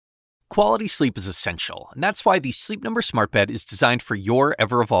Quality sleep is essential, and that's why the Sleep Number Smart Bed is designed for your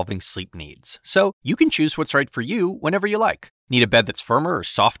ever-evolving sleep needs. So you can choose what's right for you whenever you like. Need a bed that's firmer or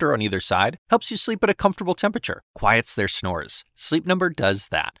softer on either side? Helps you sleep at a comfortable temperature. Quiets their snores. Sleep Number does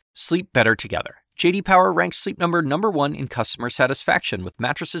that. Sleep better together. J.D. Power ranks Sleep Number #1 in customer satisfaction with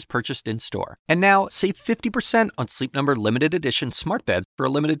mattresses purchased in-store. And now, save 50% on Sleep Number limited edition smart beds for a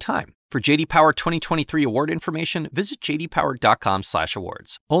limited time. For J.D. Power 2023 award information, visit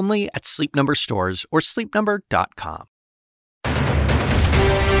jdpower.com/awards. Only at Sleep Number stores or sleepnumber.com.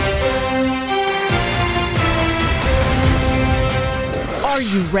 Are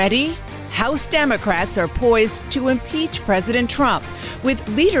you ready? House Democrats are poised to impeach President Trump, with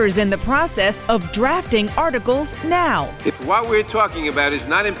leaders in the process of drafting articles now. If what we're talking about is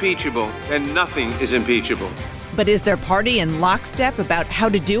not impeachable, then nothing is impeachable. But is their party in lockstep about how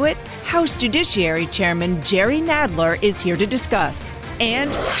to do it? House Judiciary Chairman Jerry Nadler is here to discuss.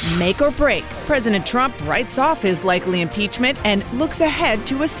 And make or break, President Trump writes off his likely impeachment and looks ahead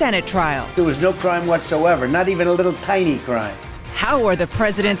to a Senate trial. There was no crime whatsoever, not even a little tiny crime. How are the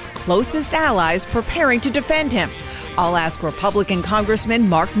president's closest allies preparing to defend him? I'll ask Republican Congressman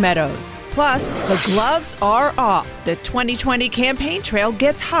Mark Meadows. Plus, the gloves are off. The 2020 campaign trail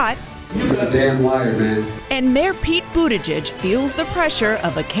gets hot. You're a damn liar, man. And Mayor Pete Buttigieg feels the pressure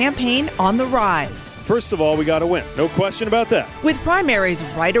of a campaign on the rise. First of all, we got to win. No question about that. With primaries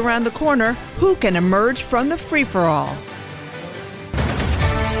right around the corner, who can emerge from the free-for-all?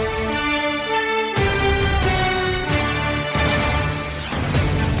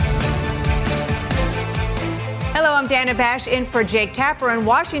 Hello, I'm Dana Bash in for Jake Tapper in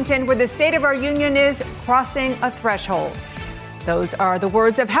Washington, where the State of our Union is crossing a threshold. Those are the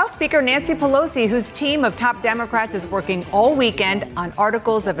words of House Speaker Nancy Pelosi, whose team of top Democrats is working all weekend on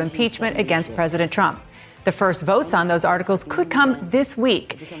articles of impeachment against President Trump. The first votes on those articles could come this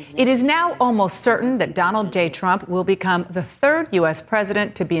week. It is now almost certain that Donald J. Trump will become the third U.S.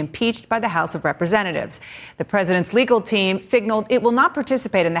 president to be impeached by the House of Representatives. The president's legal team signaled it will not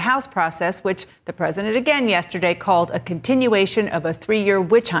participate in the House process, which the president again yesterday called a continuation of a 3-year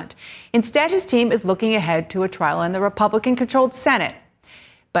witch hunt. Instead, his team is looking ahead to a trial in the Republican-controlled Senate.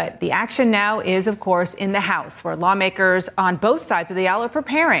 But the action now is, of course, in the House, where lawmakers on both sides of the aisle are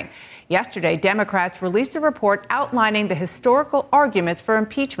preparing. Yesterday, Democrats released a report outlining the historical arguments for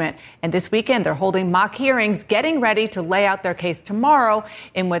impeachment. And this weekend, they're holding mock hearings, getting ready to lay out their case tomorrow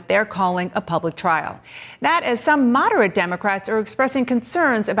in what they're calling a public trial. That as some moderate Democrats are expressing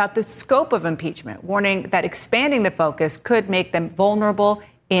concerns about the scope of impeachment, warning that expanding the focus could make them vulnerable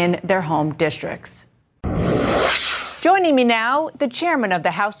in their home districts. Joining me now, the chairman of the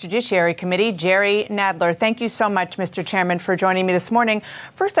House Judiciary Committee, Jerry Nadler. Thank you so much, Mr. Chairman, for joining me this morning.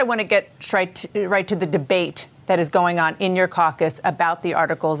 First, I want to get right to the debate that is going on in your caucus about the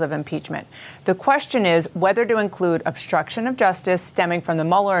articles of impeachment. The question is whether to include obstruction of justice stemming from the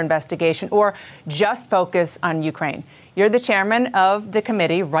Mueller investigation or just focus on Ukraine. You're the chairman of the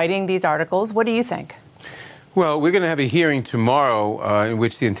committee writing these articles. What do you think? Well, we're going to have a hearing tomorrow in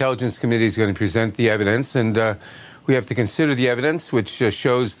which the Intelligence Committee is going to present the evidence, and we have to consider the evidence, which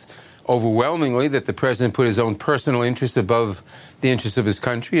shows overwhelmingly that the president put his own personal interests above the interests of his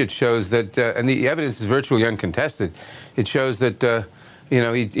country. It shows that, and the evidence is virtually uncontested. It shows that,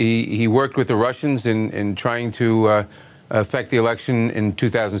 he worked with the Russians in trying to affect the election in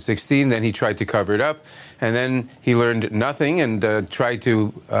 2016. Then he tried to cover it up, and then he learned nothing and tried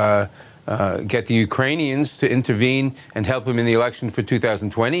to get the Ukrainians to intervene and help him in the election for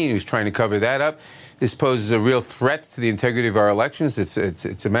 2020. He was trying to cover that up. This poses a real threat to the integrity of our elections.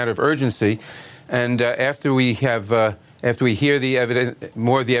 It's a matter of urgency. And after we hear the evidence,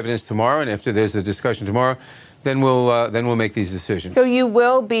 more of the evidence tomorrow, and after there's a discussion tomorrow, then we'll make these decisions. So you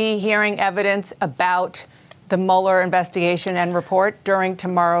will be hearing evidence about the Mueller investigation and report during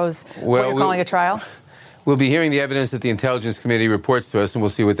tomorrow's what you're calling a trial? We'll be hearing the evidence that the Intelligence Committee reports to us, and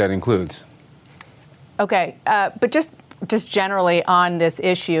we'll see what that includes. Okay, but just generally on this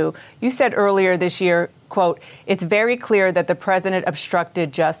issue, you said earlier this year, quote, it's very clear that the president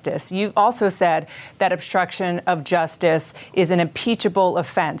obstructed justice. You also said that obstruction of justice is an impeachable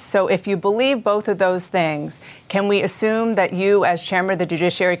offense. So if you believe both of those things, can we assume that you, as chairman of the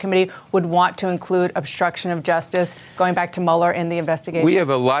Judiciary Committee, would want to include obstruction of justice going back to Mueller in the investigation? We have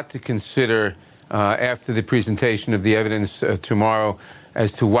a lot to consider after the presentation of the evidence tomorrow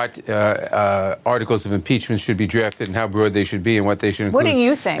as to what articles of impeachment should be drafted and how broad they should be and what they should include. What do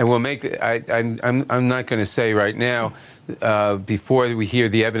you think? And we'll make. I'm not going to say right now before we hear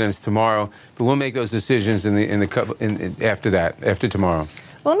the evidence tomorrow, but we'll make those decisions after tomorrow.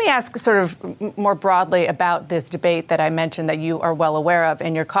 Well, let me ask sort of more broadly about this debate that I mentioned that you are well aware of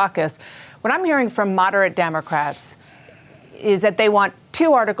in your caucus. What I'm hearing from moderate Democrats is that they want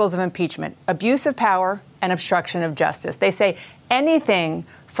two articles of impeachment: abuse of power and obstruction of justice. They say anything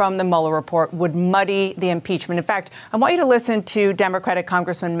from the Mueller report would muddy the impeachment. In fact, I want you to listen to Democratic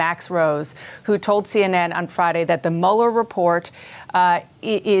Congressman Max Rose, who told CNN on Friday that the Mueller report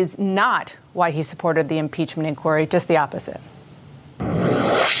is not why he supported the impeachment inquiry, just the opposite.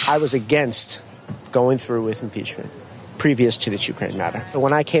 I was against going through with impeachment previous to this Ukraine matter. But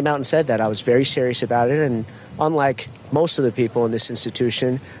when I came out and said that, I was very serious about it. And unlike most of the people in this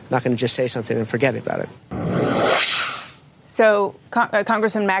institution, I'm not going to just say something and forget about it. So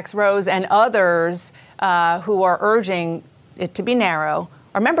Congressman Max Rose and others who are urging it to be narrow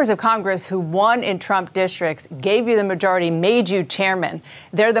are members of Congress who won in Trump districts, gave you the majority, made you chairman.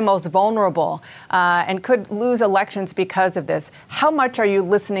 They're the most vulnerable and could lose elections because of this. How much are you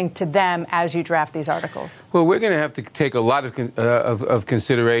listening to them as you draft these articles? Well, we're going to have to take a lot of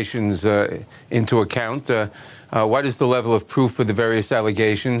considerations into account. What is the level of proof for the various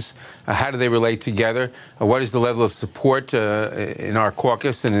allegations? How do they relate together? What is the level of support in our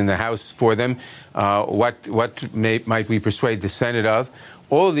caucus and in the House for them? What might we persuade the Senate of?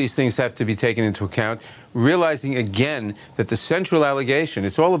 All of these things have to be taken into account, realizing again that the central allegation,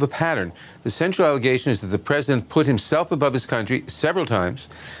 it's all of a pattern. The central allegation is that the president put himself above his country several times,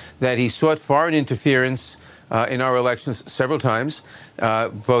 that he sought foreign interference in our elections several times,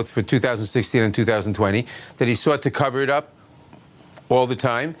 both for 2016 and 2020, that he sought to cover it up all the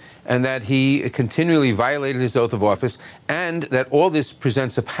time, and that he continually violated his oath of office, and that all this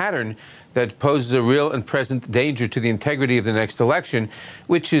presents a pattern that poses a real and present danger to the integrity of the next election,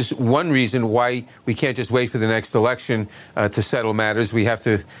 which is one reason why we can't just wait for the next election to settle matters. We have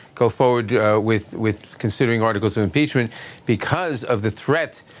to go forward with considering articles of impeachment because of the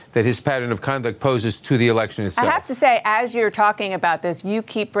threat that his pattern of conduct poses to the election itself. I have to say, as you're talking about this, you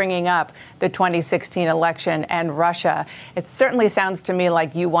keep bringing up the 2016 election and Russia. It certainly sounds to me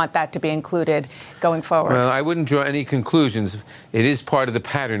like you want that to be included going forward. Well, I wouldn't draw any conclusions. It is part of the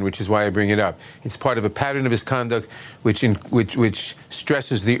pattern, which is why I bring it up. It's part of a pattern of his conduct, which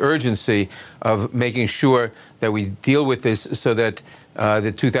stresses the urgency of making sure that we deal with this so that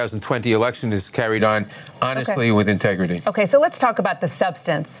the 2020 election is carried on honestly with integrity. Okay, so let's talk about the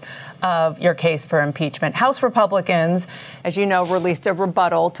substance of your case for impeachment. House Republicans, as you know, released a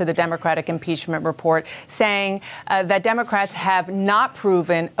rebuttal to the Democratic impeachment report saying that Democrats have not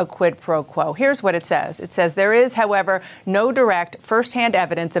proven a quid pro quo. Here's what it says. It says, there is, however, no direct firsthand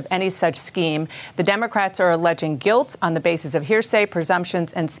evidence of any such scheme. The Democrats are alleging guilt on the basis of hearsay,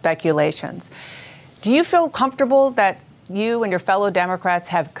 presumptions, and speculations. Do you feel comfortable that you and your fellow Democrats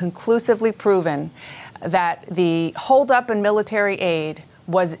have conclusively proven that the holdup in military aid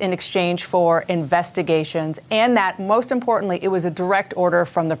was in exchange for investigations, and that, most importantly, it was a direct order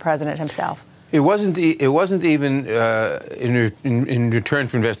from the president himself? It wasn't even in return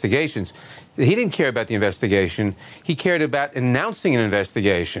for investigations. He didn't care about the investigation. He cared about announcing an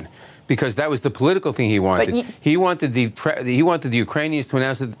investigation, because that was the political thing he wanted. He wanted the Ukrainians to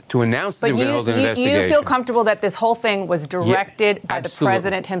announce that they were going to hold an investigation. You feel comfortable that this whole thing was directed by the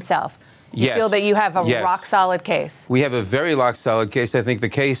president himself? You feel that you have a rock-solid case? We have a very rock-solid case. I think the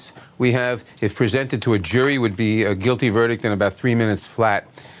case we have, if presented to a jury, would be a guilty verdict in about 3 minutes flat.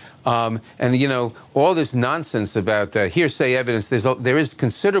 And, you know, all this nonsense about hearsay evidence, there is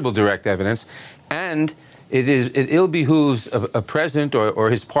considerable direct evidence, and it ill behooves a president or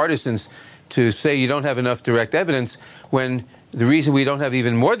his partisans to say you don't have enough direct evidence when the reason we don't have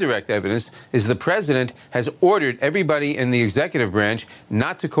even more direct evidence is the president has ordered everybody in the executive branch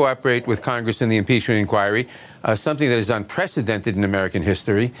not to cooperate with Congress in the impeachment inquiry, something that is unprecedented in American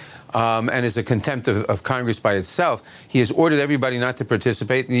history and is a contempt of Congress by itself. He has ordered everybody not to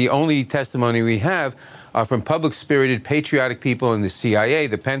participate. And the only testimony we have are from public-spirited, patriotic people in the CIA,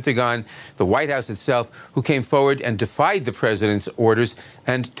 the Pentagon, the White House itself, who came forward and defied the president's orders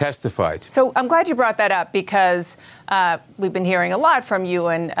and testified. So I'm glad you brought that up, because we've been hearing a lot from you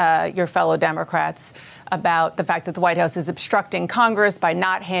and your fellow Democrats about the fact that the White House is obstructing Congress by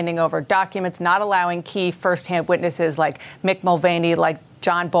not handing over documents, not allowing key firsthand witnesses like Mick Mulvaney, like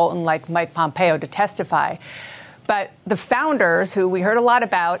John Bolton, like Mike Pompeo to testify. But the founders, who we heard a lot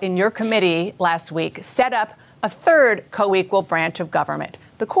about in your committee last week, set up a third co-equal branch of government,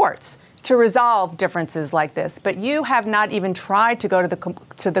 the courts, to resolve differences like this. But you have not even tried to go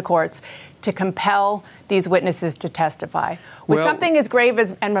to the courts. to compel these witnesses to testify? With something as grave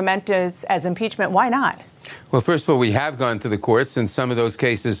and momentous as impeachment, why not? Well, first of all, we have gone to the courts, and some of those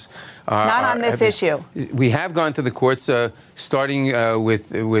cases not on this issue. We have gone to the courts, starting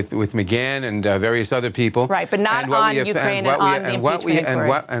with McGahn and various other people. Right, but not on Ukraine and on the impeachment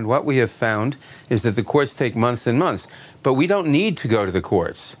inquiry. And what we have found is that the courts take months and months. But we don't need to go to the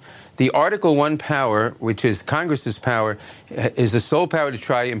courts. The Article I power, which is Congress's power, is the sole power to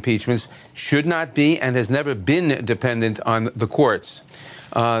try impeachments, should not be and has never been dependent on the courts.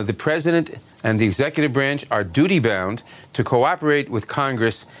 The president and the executive branch are duty-bound to cooperate with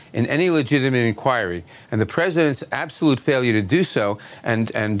Congress in any legitimate inquiry. And the president's absolute failure to do so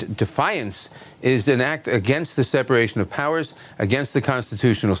and defiance is an act against the separation of powers, against the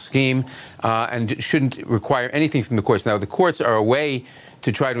constitutional scheme, and shouldn't require anything from the courts. Now, the courts are a way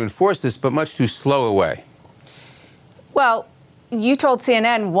to try to enforce this, but much too slow a way. Well, you told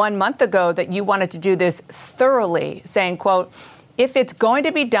CNN 1 month ago that you wanted to do this thoroughly, saying, quote, if it's going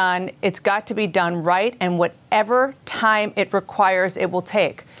to be done, it's got to be done right, and whatever time it requires, it will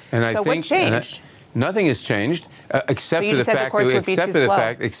take. And I think what changed? Nothing has changed, except for the fact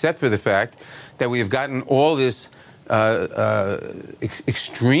that we have gotten all this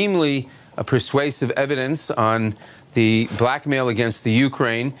extremely persuasive evidence on the blackmail against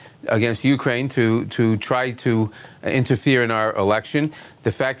Ukraine to try to interfere in our election.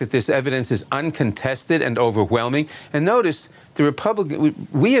 The fact that this evidence is uncontested and overwhelming. And notice, the Republican,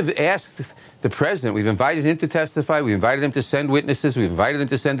 we have asked the president, we've invited him to testify, we've invited him to send witnesses, we've invited him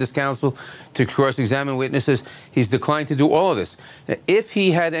to send his counsel to cross-examine witnesses. He's declined to do all of this. Now, if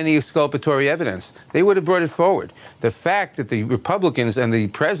he had any exculpatory evidence, they would have brought it forward. The fact that the Republicans and the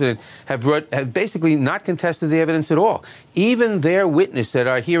president have basically not contested the evidence at all. Even their witness at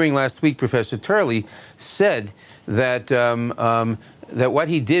our hearing last week, Professor Turley, said that that what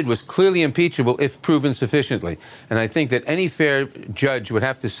he did was clearly impeachable if proven sufficiently. And I think that any fair judge would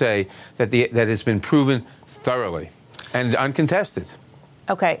have to say that that it's been proven thoroughly and uncontested.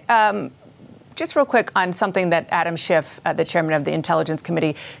 Okay. Just real quick on something that Adam Schiff, the chairman of the Intelligence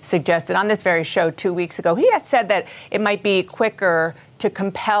Committee, suggested on this very show 2 weeks ago. He has said that it might be quicker to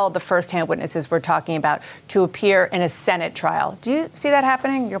compel the firsthand witnesses we're talking about to appear in a Senate trial. Do you see that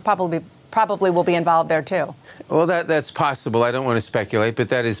happening? You'll probably will be involved there, too. Well, that's possible. I don't want to speculate, but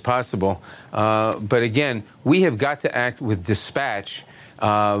that is possible. But again, we have got to act with dispatch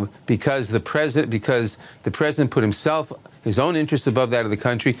because the president put his own interests above that of the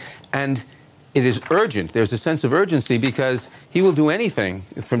country, and it is urgent. There's a sense of urgency because he will do anything,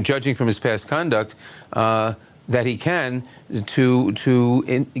 from judging from his past conduct, that he can to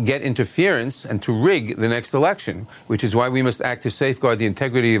get interference and to rig the next election, which is why we must act to safeguard the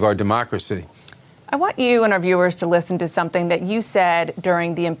integrity of our democracy. I want you and our viewers to listen to something that you said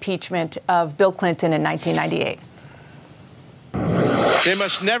during the impeachment of Bill Clinton in 1998. There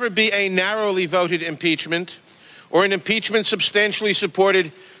must never be a narrowly voted impeachment or an impeachment substantially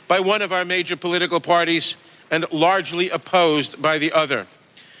supported by one of our major political parties and largely opposed by the other.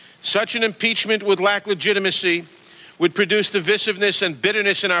 Such an impeachment would lack legitimacy, would produce divisiveness and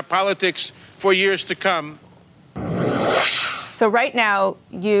bitterness in our politics for years to come. So right now,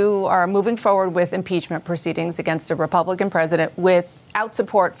 you are moving forward with impeachment proceedings against a Republican president without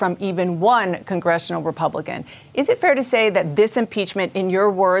support from even one congressional Republican. Is it fair to say that this impeachment, in your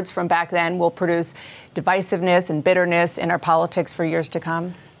words from back then, will produce divisiveness and bitterness in our politics for years to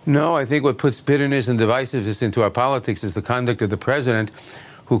come? No, I think what puts bitterness and divisiveness into our politics is the conduct of the president,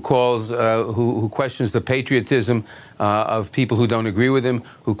 who questions the patriotism of people who don't agree with him,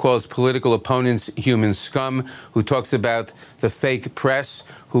 who calls political opponents human scum, who talks about the fake press,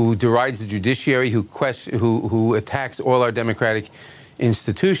 who derides the judiciary, who attacks all our democratic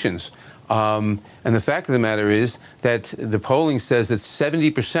institutions. And the fact of the matter is that the polling says that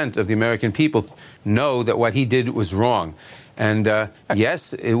 70% of the American people know that what he did was wrong. And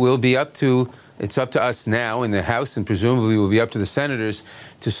yes, it's up to us now in the House, and presumably will be up to the senators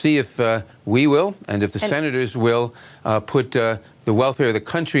to see if we will, and if the senators will, put the welfare of the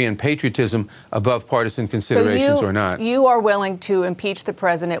country and patriotism above partisan considerations or not. You are willing to impeach the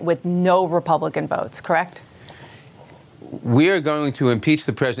president with no Republican votes, correct? We are going to impeach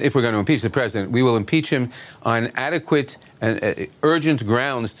the president. If we're going to impeach the president, we will impeach him on adequate and urgent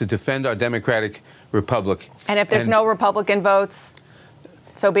grounds to defend our democratic republic. And if there's no Republican votes,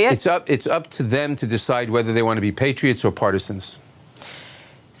 so be it? It's up to them to decide whether they want to be patriots or partisans.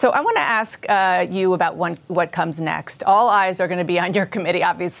 So I want to ask you about what comes next. All eyes are going to be on your committee,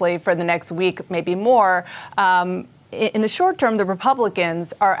 obviously, for the next week, maybe more. in the short term, the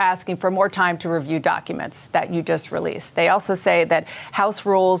Republicans are asking for more time to review documents that you just released. They also say that House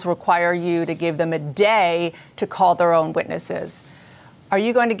rules require you to give them a day to call their own witnesses. Are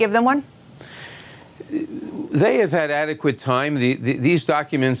you going to give them one? They have had adequate time. These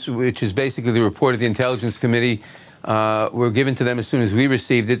documents, which is basically the report of the Intelligence Committee, were given to them as soon as we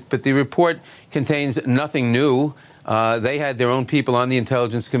received it. But the report contains nothing new. They had their own people on the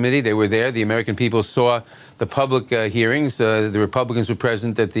Intelligence Committee. They were there. The American people saw the public hearings. The Republicans were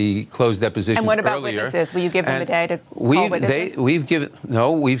present at the closed depositions earlier. And what about witnesses? Will you give them a day to call witnesses?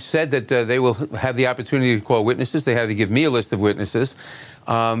 We've said that they will have the opportunity to call witnesses. They had to give me a list of witnesses.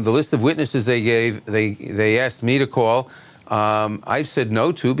 The list of witnesses they gave, they asked me to call. I've said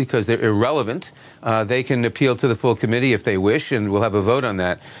no to because they're irrelevant. They can appeal to the full committee if they wish, and we'll have a vote on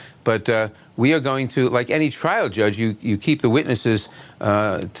that. But we are going to, like any trial judge, you keep the witnesses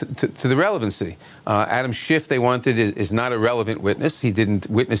to the relevancy. Adam Schiff, they wanted, is not a relevant witness. He didn't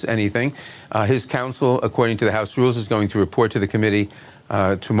witness anything. His counsel, according to the House rules, is going to report to the committee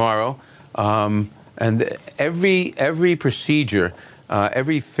tomorrow. And every procedure,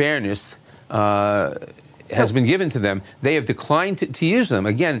 every fairness has been given to them. They have declined to use them.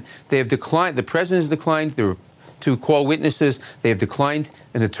 Again, they have declined. The president has declined to call witnesses. They have declined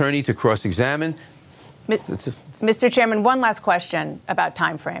an attorney to cross-examine. Mr. Chairman, one last question about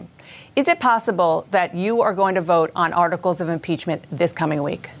time frame. Is it possible that you are going to vote on articles of impeachment this coming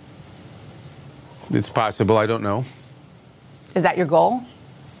week? It's possible. I don't know. Is that your goal?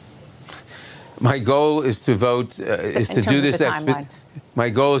 My goal is to vote, my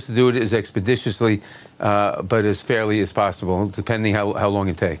goal is to do it as expeditiously, but as fairly as possible, depending how long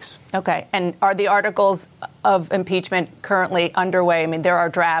it takes. Okay. And are the articles of impeachment currently underway? I mean, there are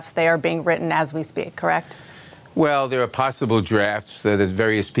drafts. They are being written as we speak, correct? Well, there are possible drafts that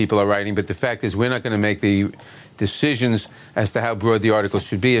various people are writing, but the fact is we're not going to make the decisions as to how broad the articles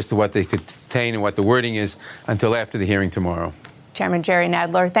should be, as to what they contain and what the wording is, until after the hearing tomorrow. Chairman Jerry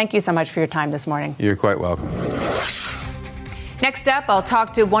Nadler, thank you so much for your time this morning. You're quite welcome. Next up, I'll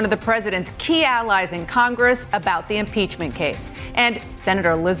talk to one of the president's key allies in Congress about the impeachment case and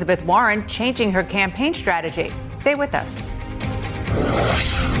Senator Elizabeth Warren changing her campaign strategy. Stay with us.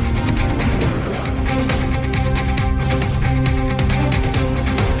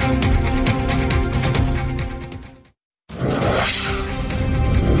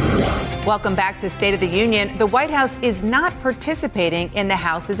 Welcome back to State of the Union. The White House is not participating in the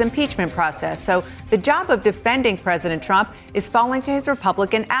House's impeachment process. So the job of defending President Trump is falling to his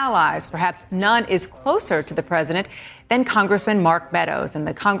Republican allies. Perhaps none is closer to the president than Congressman Mark Meadows. And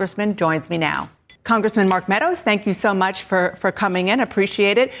the congressman joins me now. Congressman Mark Meadows, thank you so much for coming in.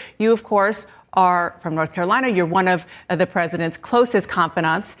 Appreciate it. You, of course, are from North Carolina. You're one of the president's closest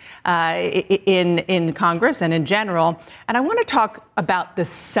confidants in Congress and in general. And I want to talk about the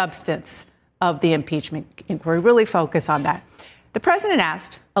substance of the impeachment inquiry, really focus on that. The president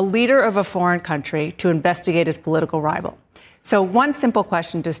asked a leader of a foreign country to investigate his political rival. So one simple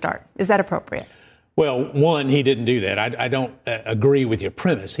question to start. Is that appropriate? Well, one, he didn't do that. I don't agree with your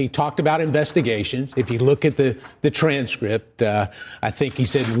premise. He talked about investigations. If you look at the transcript, I think he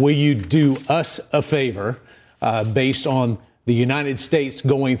said, will you do us a favor based on the United States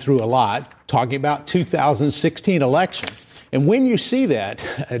going through a lot, talking about 2016 elections. And when you see that,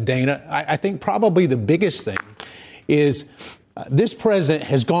 Dana, I think probably the biggest thing is this president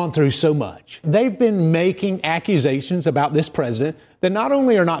has gone through so much. They've been making accusations about this president that not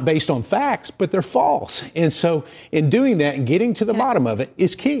only are not based on facts, but they're false. And so in doing that and getting to the bottom of it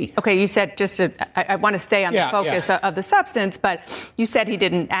is key. Okay, you said I want to stay on the focus of the substance, but you said he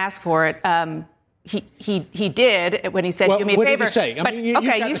didn't ask for it. He did when he said, do me a favor. What did he say? But,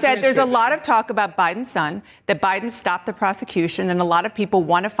 you said there's a lot of talk about Biden's son, that Biden stopped the prosecution, and a lot of people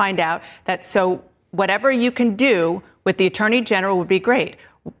want to find out that so whatever you can do with the attorney general would be great.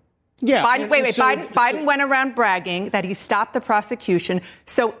 Yeah. Biden went around bragging that he stopped the prosecution.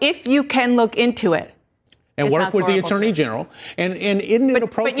 So if you can look into it. And work with the attorney general. And isn't it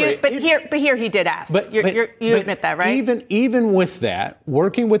appropriate? But here he did ask. You admit that, right? Even with that,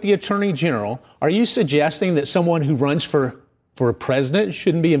 working with the attorney general, are you suggesting that someone who runs for a president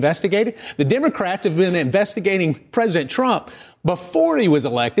shouldn't be investigated? The Democrats have been investigating President Trump before he was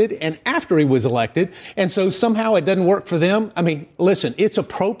elected and after he was elected. And so somehow it doesn't work for them. I mean, listen, it's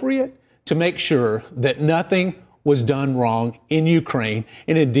appropriate to make sure that nothing was done wrong in Ukraine.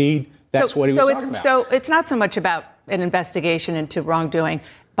 And indeed, that's what he was talking about. So it's not so much about an investigation into wrongdoing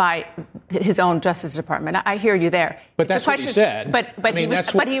by his own Justice Department. I hear you there. But that's what he said.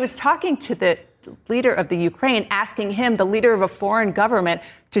 But he was talking to the leader of the Ukraine, asking him, the leader of a foreign government,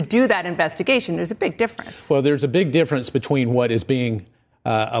 to do that investigation. There's a big difference. Well, there's a big difference between what is being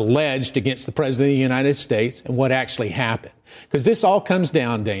alleged against the president of the United States and what actually happened. Because this all comes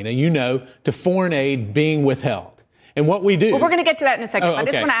down, Dana, to foreign aid being withheld. And what we do. Well, we're going to get to that in a second. Oh, okay. I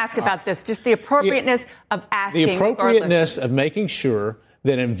just want to ask about this, just the appropriateness of asking. The appropriateness of making sure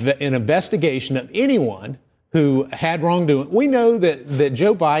that an investigation of anyone who had wrongdoing. We know that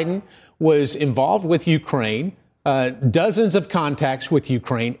Joe Biden was involved with Ukraine, dozens of contacts with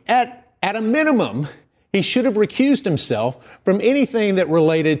Ukraine. At a minimum, he should have recused himself from anything that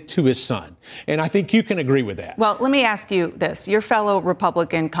related to his son. And I think you can agree with that. Well, let me ask you this. Your fellow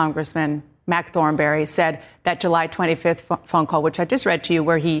Republican Congressman Mac Thornberry said that July 25th phone call, which I just read to you,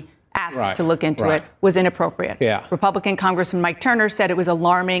 where he asked to look into it, was inappropriate. Yeah. Republican Congressman Mike Turner said it was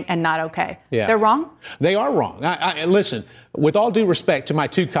alarming and not okay. Yeah. They're wrong? They are wrong. Listen, with all due respect to my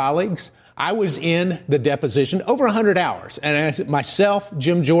two colleagues, I was in the deposition over 100 hours. And myself,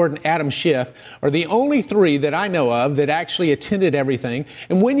 Jim Jordan, Adam Schiff are the only three that I know of that actually attended everything.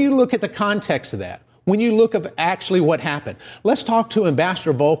 And when you look at the context of that, when you look at actually what happened, let's talk to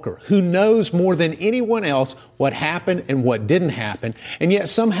Ambassador Volker, who knows more than anyone else what happened and what didn't happen, and yet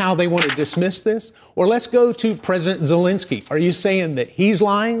somehow they want to dismiss this? Or let's go to President Zelensky. Are you saying that he's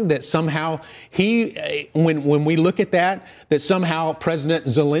lying, that somehow when we look at that somehow President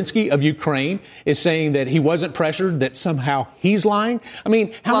Zelensky of Ukraine is saying that he wasn't pressured, that somehow he's lying? I mean,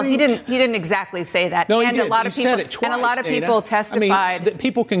 he didn't exactly say that. No, and he did. A lot of he people, said it twice, and a lot of Dana. people testified. I mean,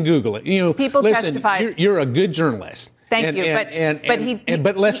 people can Google it. People testified. You're a good journalist. Thank you.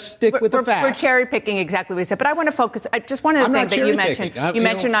 But let's stick with the facts. We're cherry picking exactly what he said. But I want to focus. Just one of the things that you mentioned. You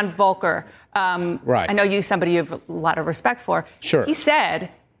mentioned on Volker. Right. I know you, somebody you have a lot of respect for. Sure. He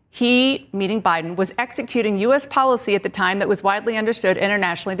said he, meaning Biden, was executing U.S. policy at the time that was widely understood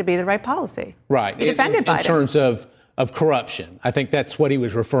internationally to be the right policy. Right. He defended Biden. In terms of corruption. I think that's what he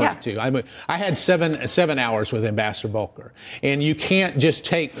was referring to. I had seven hours with Ambassador Volker, and you can't just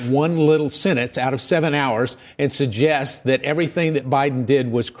take one little sentence out of 7 hours and suggest that everything that Biden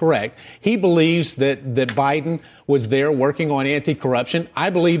did was correct. He believes that Biden was there working on anti-corruption.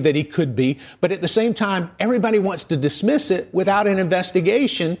 I believe that he could be, but at the same time, everybody wants to dismiss it without an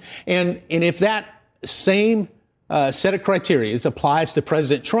investigation, and if that same set of criteria applies to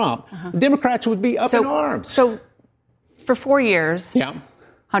President Trump, Democrats would be up in arms. So for 4 years,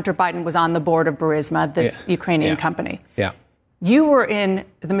 Hunter Biden was on the board of Burisma, this Ukrainian company. Yeah. You were in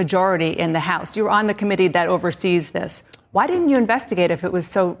the majority in the House. You were on the committee that oversees this. Why didn't you investigate if it was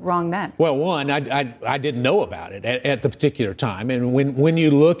so wrong then? Well, one, I didn't know about it at the particular time. And when you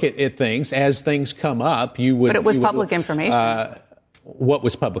look at things, as things come up, you would... But it was public information. What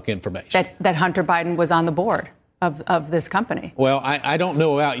was public information? That Hunter Biden was on the board of this company. Well, I don't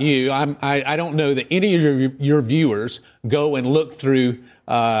know about you. I don't know that any of your viewers go and look through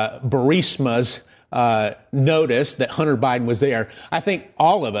Burisma's notice that Hunter Biden was there. I think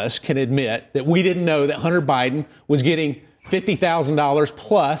all of us can admit that we didn't know that Hunter Biden was getting $50,000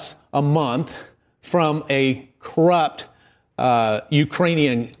 plus a month from a corrupt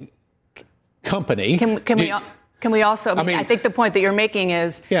Ukrainian company. Can we also? I think the point that you're making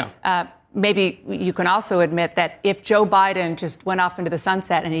is. Maybe you can also admit that if Joe Biden just went off into the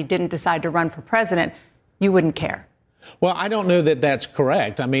sunset and he didn't decide to run for president, you wouldn't care. Well, I don't know that that's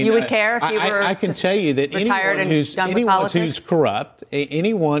correct. I mean, you would care if you were. I can tell you that anyone who's corrupt,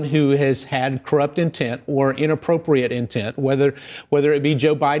 anyone who has had corrupt intent or inappropriate intent, whether it be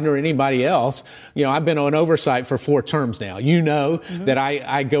Joe Biden or anybody else, I've been on oversight for 4 terms now. You know that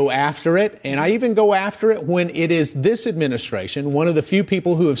I go after it, and I even go after it when it is this administration, one of the few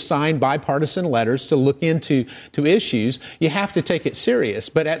people who have signed bipartisan letters to look into issues. You have to take it serious.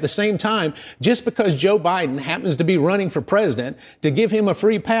 But at the same time, just because Joe Biden happens to be running for president, to give him a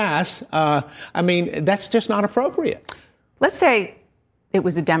free pass, that's just not appropriate. Let's say it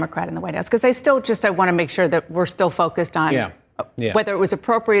was a Democrat in the White House, because I want to make sure that we're still focused on whether it was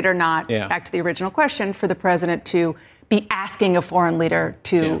appropriate or not, back to the original question, for the president to be asking a foreign leader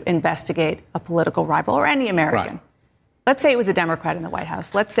to investigate a political rival or any American. Right. Let's say it was a Democrat in the White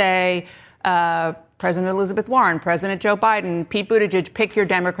House. Let's say President Elizabeth Warren, President Joe Biden, Pete Buttigieg, pick your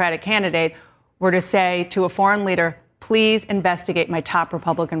Democratic candidate, were to say to a foreign leader, please investigate my top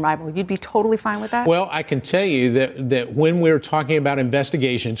Republican rival. You'd be totally fine with that? Well, I can tell you that when we're talking about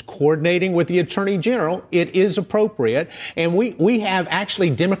investigations, coordinating with the Attorney General, it is appropriate. And we have actually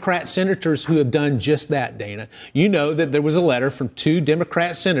Democrat senators who have done just that, Dana. You know that there was a letter from 2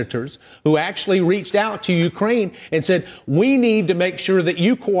 Democrat senators who actually reached out to Ukraine and said, we need to make sure that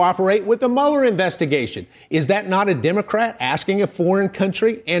you cooperate with the Mueller investigation. Is that not a Democrat asking a foreign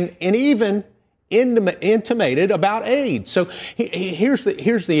country? And intimated about aid. So here's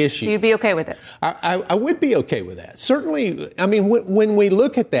the issue. So you'd be okay with it? I would be okay with that. Certainly. I mean, when we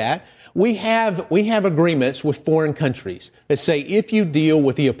look at that, we have agreements with foreign countries that say if you deal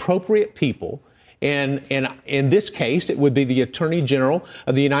with the appropriate people, and in this case, it would be the Attorney General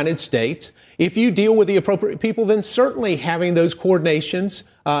of the United States. If you deal with the appropriate people, then certainly having those coordinations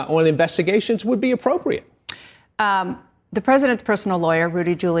on investigations would be appropriate. The president's personal lawyer,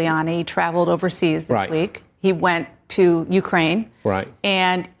 Rudy Giuliani, traveled overseas this week. He went to Ukraine. Right.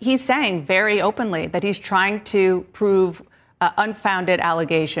 And he's saying very openly that he's trying to prove unfounded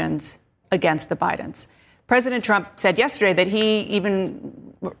allegations against the Bidens. President Trump said yesterday that he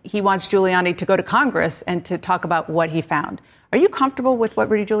wants Giuliani to go to Congress and to talk about what he found. Are you comfortable with what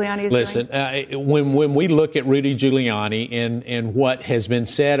Rudy Giuliani is doing? Listen, when we look at Rudy Giuliani and what has been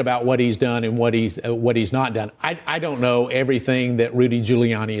said about what he's done and what he's not done, I don't know everything that Rudy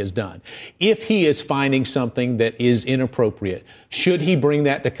Giuliani has done. If he is finding something that is inappropriate, should he bring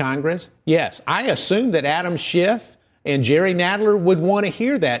that to Congress? Yes. I assume that Adam Schiff and Jerry Nadler would want to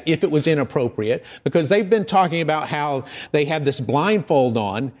hear that if it was inappropriate, because they've been talking about how they have this blindfold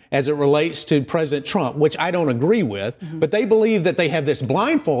on as it relates to President Trump, which I don't agree with. Mm-hmm. But they believe that they have this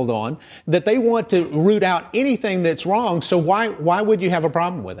blindfold on, that they want to root out anything that's wrong. So why would you have a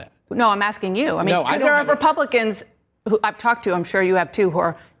problem with that? No, I'm asking you. I mean, because there are Republicans who I've talked to, I'm sure you have too, who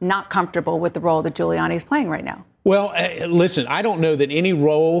are not comfortable with the role that Giuliani is playing right now. Well, listen, I don't know of any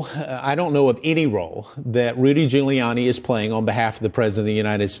role that Rudy Giuliani is playing on behalf of the President of the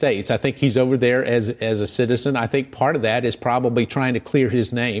United States. I think he's over there as a citizen. I think part of that is probably trying to clear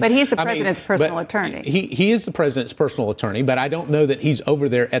his name. But he's the President's personal attorney. He is the President's personal attorney, but I don't know that he's over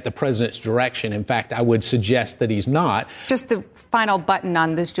there at the President's direction. In fact, I would suggest that he's not. Just the final button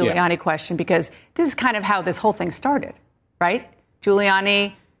on this Giuliani question, because this is kind of how this whole thing started, right?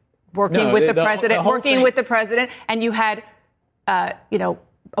 Giuliani working with the president, and you had,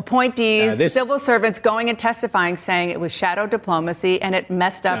 appointees, civil servants going and testifying, saying it was shadow diplomacy and it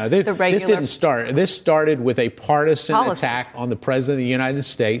messed up the regular. This didn't start. This started with a partisan attack on the President of the United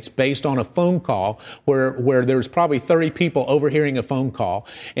States based on a phone call where there was probably 30 people overhearing a phone call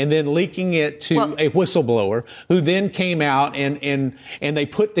and then leaking it to a whistleblower who then came out and they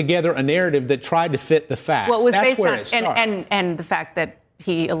put together a narrative that tried to fit the facts. Well, it was That's based where on it started. And the fact that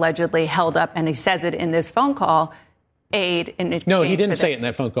he allegedly held up, and he says it in this phone call, aid in exchange. No, he didn't say it in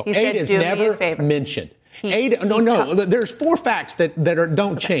that phone call. Aid is never mentioned. There's four facts that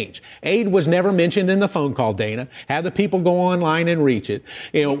don't change. Aid was never mentioned in the phone call, Dana. Have the people go online and reach it.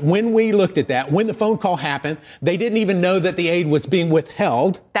 When we looked at that, when the phone call happened, they didn't even know that the aid was being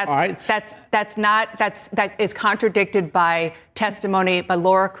withheld. That is contradicted by testimony by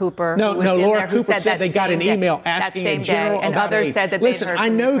Laura Cooper. Laura Cooper said they got an email asking in general and about others aid. said that Listen, I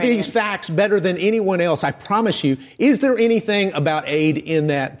know these facts better than anyone else. I promise you. Is there anything about aid in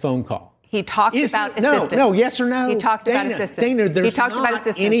that phone call? He talked about assistance. No, yes or no? He talked about assistance. Dana, there's not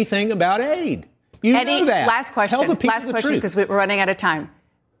anything about aid. You know that. Last question. Tell the people the truth. Because we're running out of time.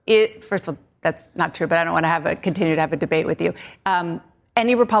 First of all, that's not true, but I don't want to continue to have a debate with you. Will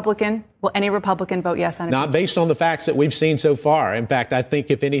any Republican vote yes on it? Not based on the facts that we've seen so far. In fact, I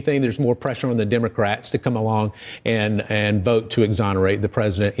think, if anything, there's more pressure on the Democrats to come along and vote to exonerate the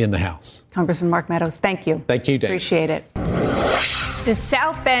president in the House. Congressman Mark Meadows, thank you. Thank you, Dana. Appreciate it. The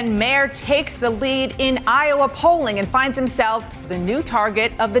South Bend mayor takes the lead in Iowa polling and finds himself the new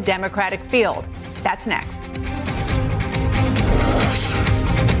target of the Democratic field. That's next.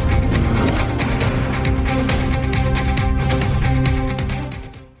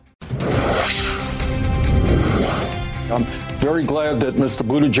 I'm very glad that Mr.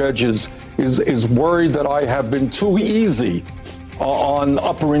 Buttigieg is worried that I have been too easy on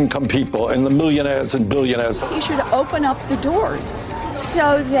upper income people and the millionaires and billionaires. He should open up the doors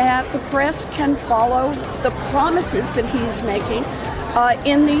so that the press can follow the promises that he's making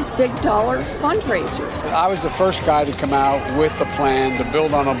in these big dollar fundraisers. I was the first guy to come out with the plan to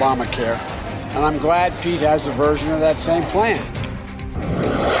build on Obamacare, and I'm glad Pete has a version of that same plan.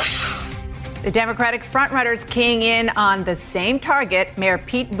 The Democratic frontrunners keying in on the same target, Mayor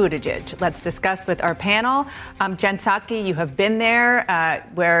Pete Buttigieg. Let's discuss with our panel. Jen Psaki, you have been there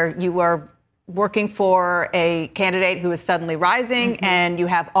where you were working for a candidate who is suddenly rising, and you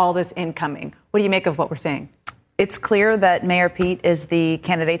have all this incoming. What do you make of what we're seeing? It's clear that Mayor Pete is the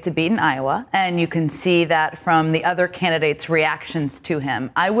candidate to beat in Iowa, and you can see that from the other candidates' reactions to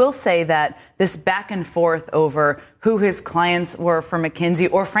him. I will say that this back and forth over who his clients were for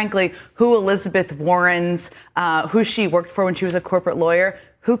McKinsey, or frankly, who Elizabeth Warren's, who she worked for when she was a corporate lawyer,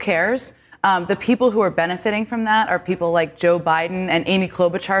 who cares? The people who are benefiting from that are people like Joe Biden and Amy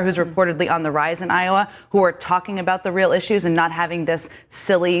Klobuchar, who's reportedly on the rise in Iowa, who are talking about the real issues and not having this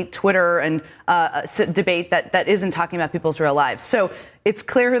silly Twitter and debate that isn't talking about people's real lives. So it's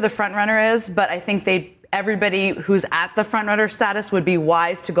clear who the front runner is, but I think everybody who's at the front runner status would be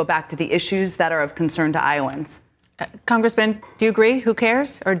wise to go back to the issues that are of concern to Iowans. Congressman, do you agree? Who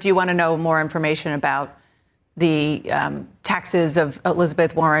cares? Or do you want to know more information about the taxes of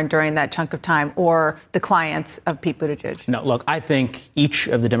Elizabeth Warren during that chunk of time or the clients of Pete Buttigieg? No, look, I think each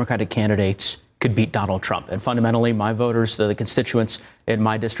of the Democratic candidates could beat Donald Trump. And fundamentally, my voters, the constituents in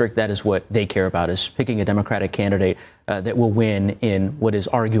my district, that is what they care about, is picking a Democratic candidate that will win in what is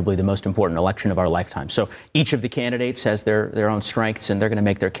arguably the most important election of our lifetime. So each of the candidates has their own strengths, and they're going to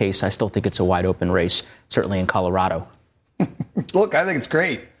make their case. I still think it's a wide open race, certainly in Colorado. Look, I think it's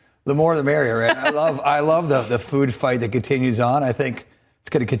great. The more the merrier, right? I love the food fight that continues on. I think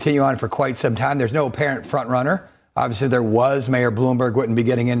it's going to continue on for quite some time. There's no apparent front runner. Obviously, there was. Mayor Bloomberg wouldn't be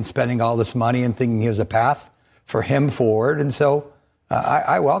getting in and spending all this money and thinking he was a path for him forward. And so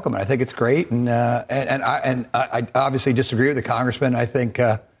I welcome it. I think it's great. And I obviously disagree with the congressman. I think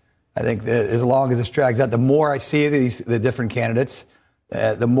that as long as this drags out, the more I see the different candidates,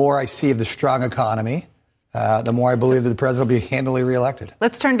 the more I see of the strong economy, the more I believe that the president will be handily reelected.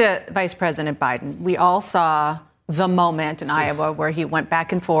 Let's turn to Vice President Biden. We all saw the moment in Iowa where he went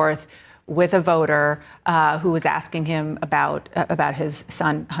back and forth with a voter who was asking him about his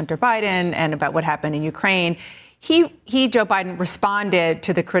son, Hunter Biden, and about what happened in Ukraine. Joe Biden, responded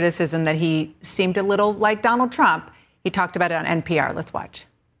to the criticism that he seemed a little like Donald Trump. He talked about it on NPR. Let's watch.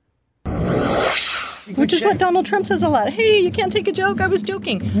 Which is what Donald Trump says a lot. Hey, you can't take a joke. I was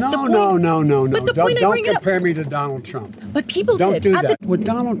joking. No. But the point don't compare me to Donald Trump. But people don't do that. What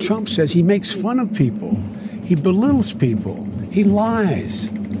Donald Trump says, he makes fun of people. He belittles people. He lies.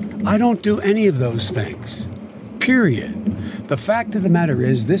 I don't do any of those things, period. The fact of the matter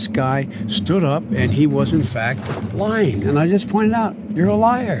is this guy stood up and he was, in fact, lying. And I just pointed out, you're a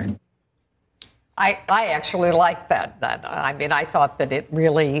liar. I actually like that. I mean, I thought that it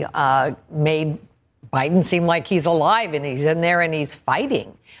really made Biden seem like he's alive and he's in there and he's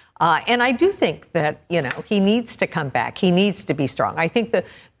fighting. And I do think that, he needs to come back. He needs to be strong. I think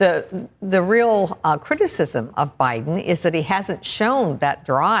the real criticism of Biden is that he hasn't shown that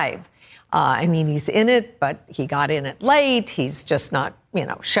drive. I mean, he's in it, but he got in it late. He's just not,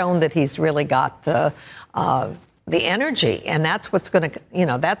 shown that he's really got the energy. And that's what's going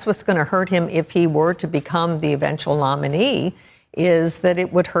to hurt him if he were to become the eventual nominee, is that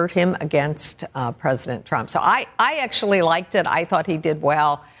it would hurt him against President Trump. So I actually liked it. I thought he did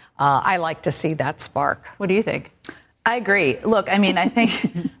well. I like to see that spark. What do you think? I agree. Look, I mean, I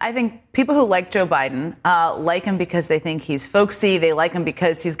think people who like Joe Biden like him because they think he's folksy. They like him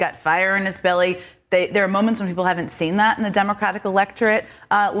because he's got fire in his belly. There are moments when people haven't seen that in the Democratic electorate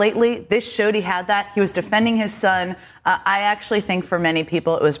lately. This showed he had that. He was defending his son. I actually think for many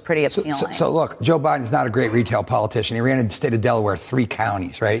people it was pretty appealing. So look, Joe Biden's not a great retail politician. He ran in the state of Delaware 3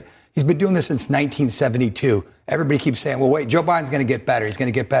 counties, right? He's been doing this since 1972. Everybody keeps saying, well, wait, Joe Biden's going to get better. He's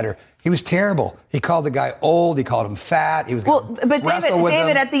going to get better. He was terrible. He called the guy old. He called him fat. He was going to wrestle with him.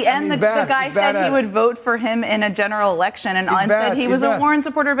 David, at the end, the guy said he would vote for him in a general election and said he was a Warren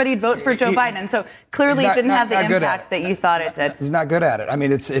supporter, but he'd vote for Joe Biden. And so clearly it didn't have the impact that you thought it did. He's not good at it. I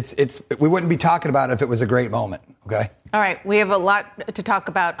mean, we wouldn't be talking about it if it was a great moment, okay? All right, we have a lot to talk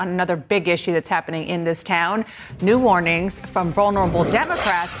about on another big issue that's happening in this town. New warnings from vulnerable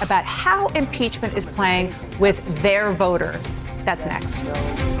Democrats about how impeachment is playing with their voters. That's next.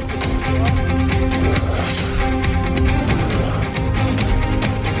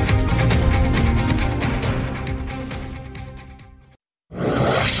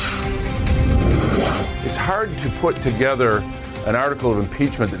 It's hard to put together an article of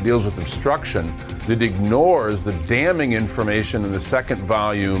impeachment that deals with obstruction that ignores the damning information in the second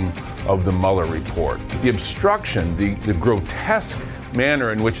volume of the Mueller report. The obstruction, the grotesque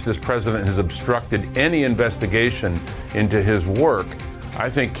manner in which this president has obstructed any investigation into his work, I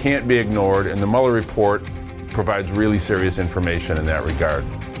think can't be ignored, and the Mueller report provides really serious information in that regard.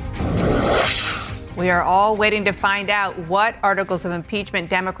 We are all waiting to find out what articles of impeachment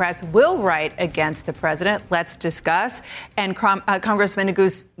Democrats will write against the president. Let's discuss. And Congressman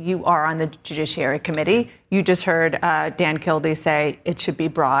Meadows, you are on the Judiciary Committee. You just heard Dan Kildee say it should be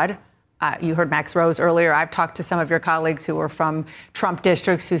broad. You heard Max Rose earlier. I've talked to some of your colleagues who are from Trump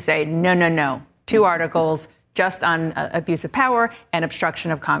districts who say, no, 2 articles just on abuse of power and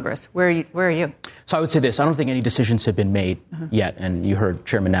obstruction of Congress. Where are you? So I would say this. I don't think any decisions have been made yet. And you heard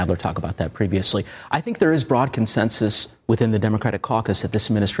Chairman Nadler talk about that previously. I think there is broad consensus within the Democratic caucus that this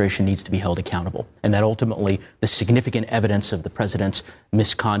administration needs to be held accountable, and that ultimately the significant evidence of the president's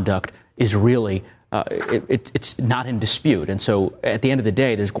misconduct is really it's not in dispute. And so at the end of the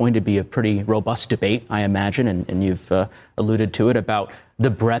day, there's going to be a pretty robust debate, I imagine, and you've alluded to it, about the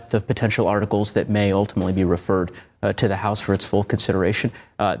breadth of potential articles that may ultimately be referred to the House for its full consideration.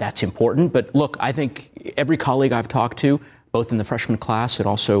 That's important. But look, I think every colleague I've talked to, both in the freshman class and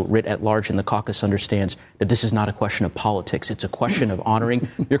also writ at large in the caucus, understands that this is not a question of politics. It's a question of honoring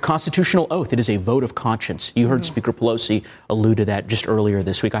your constitutional oath. It is a vote of conscience. You heard Speaker Pelosi allude to that just earlier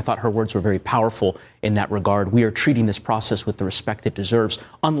this week. I thought her words were very powerful in that regard. We are treating this process with the respect it deserves,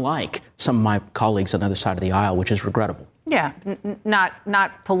 unlike some of my colleagues on the other side of the aisle, which is regrettable. Yeah,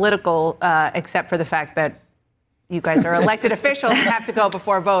 not political, except for the fact that you guys are elected officials and have to go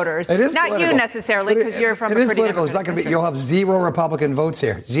before voters. It is not political. You necessarily, because you're from a pretty political. It's not going to be. You'll have 0 Republican votes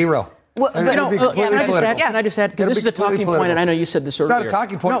here. 0. Well, can I just add, because this is a talking point, and I know you said this earlier. It's not a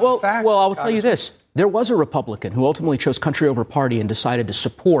talking point, it's a fact. Well, I will tell you this. There was a Republican who ultimately chose country over party and decided to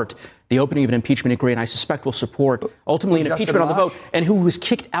support the opening of an impeachment inquiry, and I suspect will support ultimately an impeachment on the vote, and who was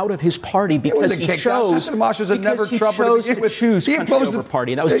kicked out of his party because he chose. Justin Amash was a never Trumper to choose country over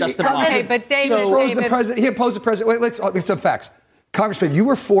party, and that was Justin Amash. Okay, but David, he opposed the president. Wait, let's some facts. Congressman, you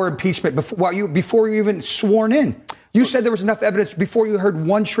were for impeachment before you even sworn in. You said there was enough evidence before you heard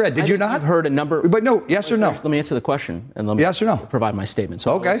one shred. Did you not? I've heard a number. But no, yes or no? Let me answer the question, and let me yes or no? Provide my statement.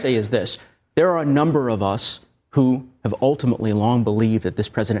 So what I would say is this. There are a number of us who have ultimately long believed that this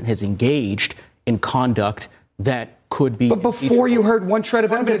president has engaged in conduct that could be. But before you heard one shred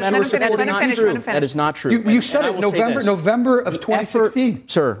of evidence, you were supporting it. That is not true. You said it November of 2016.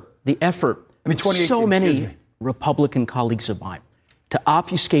 Sir, the effort. 2018. So many Republican colleagues of mine to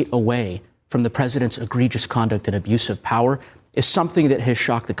obfuscate away from the president's egregious conduct and abuse of power is something that has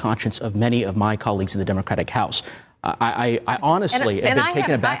shocked the conscience of many of my colleagues in the Democratic House. I honestly have been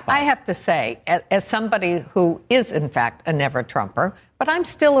taken aback by it. I have to say, as somebody who is, in fact, a never-Trumper, but I'm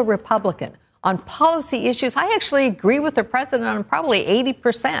still a Republican. On policy issues, I actually agree with the president on probably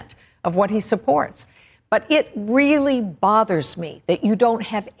 80% of what he supports. But it really bothers me that you don't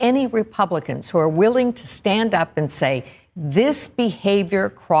have any Republicans who are willing to stand up and say, this behavior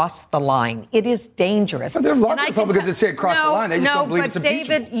crossed the line. It is dangerous. But there are lots of Republicans that say it crossed the line. They just don't believe it's impeachable.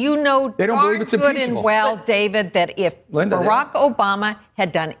 David, you know they don't believe it's good impeachable. And well, David, that if Barack Obama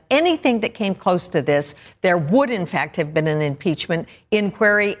had done anything that came close to this, there would, in fact, have been an impeachment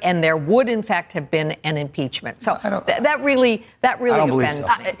inquiry, and there would, in fact, have been an impeachment. So that really offends me.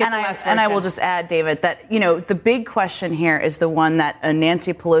 And I will just add, David, that, the big question here is the one that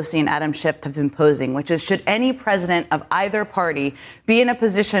Nancy Pelosi and Adam Schiff have been posing, which is, should any president of either party be in a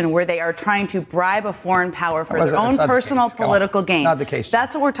position where they are trying to bribe a foreign power for their own personal political gain? Not the case.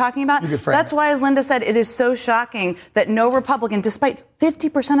 That's what we're talking about. That's why, as Linda said, it is so shocking that no Republican, despite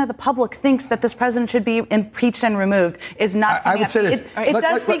 50% of the public thinks that this president should be impeached and removed, is not. I would say this. It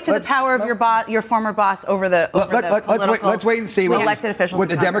does speak to the power of your former boss over the let's wait and see what elected officials with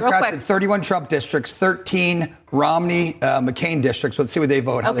the Democrats in 31 Trump districts, 13 Romney McCain districts. Let's see what they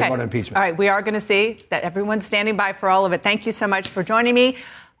vote, how they vote on impeachment. All right, we are going to see that everyone's standing by for all of it. Thank you so much for joining me.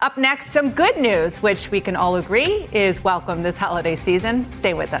 Up next, some good news, which we can all agree is welcome this holiday season.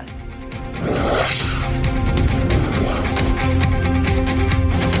 Stay with us.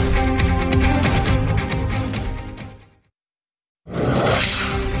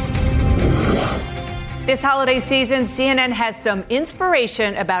 This holiday season, CNN has some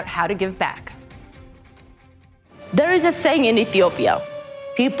inspiration about how to give back. There is a saying in Ethiopia,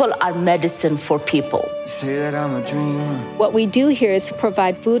 people are medicine for people. Say that I'm a dreamer. What we do here is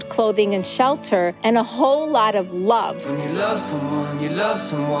provide food, clothing, and shelter, and a whole lot of love. When you love someone, you love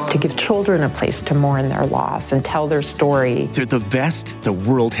someone. To give children a place to mourn their loss and tell their story. They're the best the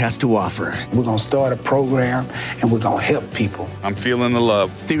world has to offer. We're going to start a program, and we're going to help people. I'm feeling the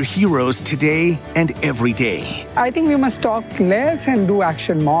love. They're heroes today and every day. I think we must talk less and do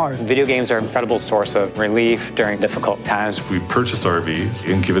action more. Video games are an incredible source of relief during difficult times. We purchased RVs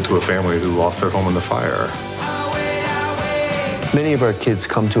and give it to a family who lost their home in the fire. Many of our kids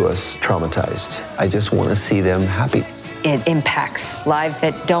come to us traumatized. I just want to see them happy. It impacts lives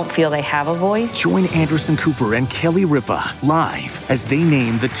that don't feel they have a voice. Join Anderson Cooper and Kelly Ripa live as they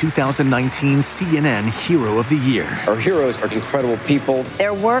name the 2019 CNN Hero of the Year. Our heroes are incredible people.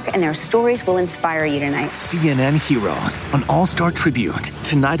 Their work and their stories will inspire you tonight. CNN Heroes, an all-star tribute,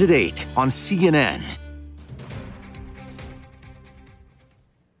 tonight at 8 on CNN.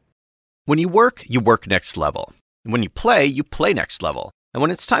 When you work next level. And when you play next level. And when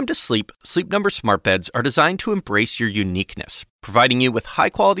it's time to sleep, Sleep Number smart beds are designed to embrace your uniqueness, providing you with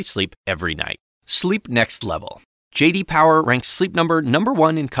high-quality sleep every night. Sleep next level. J.D. Power ranks Sleep Number number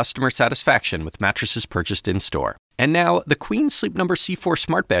one in customer satisfaction with mattresses purchased in-store. And now, the Queen Sleep Number C4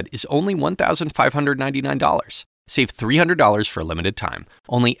 Smart Bed is only $1,599. Save $300 for a limited time,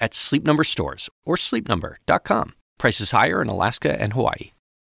 only at Sleep Number stores or sleepnumber.com. Prices higher in Alaska and Hawaii.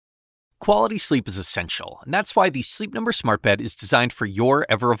 Quality sleep is essential, and that's why the Sleep Number Smart Bed is designed for your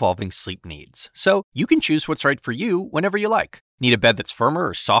ever-evolving sleep needs. So you can choose what's right for you whenever you like. Need a bed that's firmer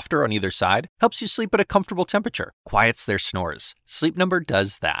or softer on either side? Helps you sleep at a comfortable temperature. Quiets their snores. Sleep Number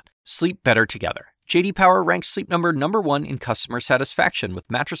does that. Sleep better together. J.D. Power ranks Sleep Number number one in customer satisfaction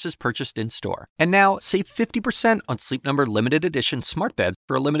with mattresses purchased in-store. And now, save 50% on Sleep Number limited edition smart beds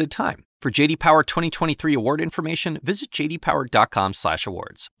for a limited time. For J.D. Power 2023 award information, visit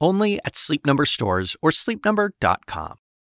jdpower.com/awards. Only at Sleep Number stores or sleepnumber.com.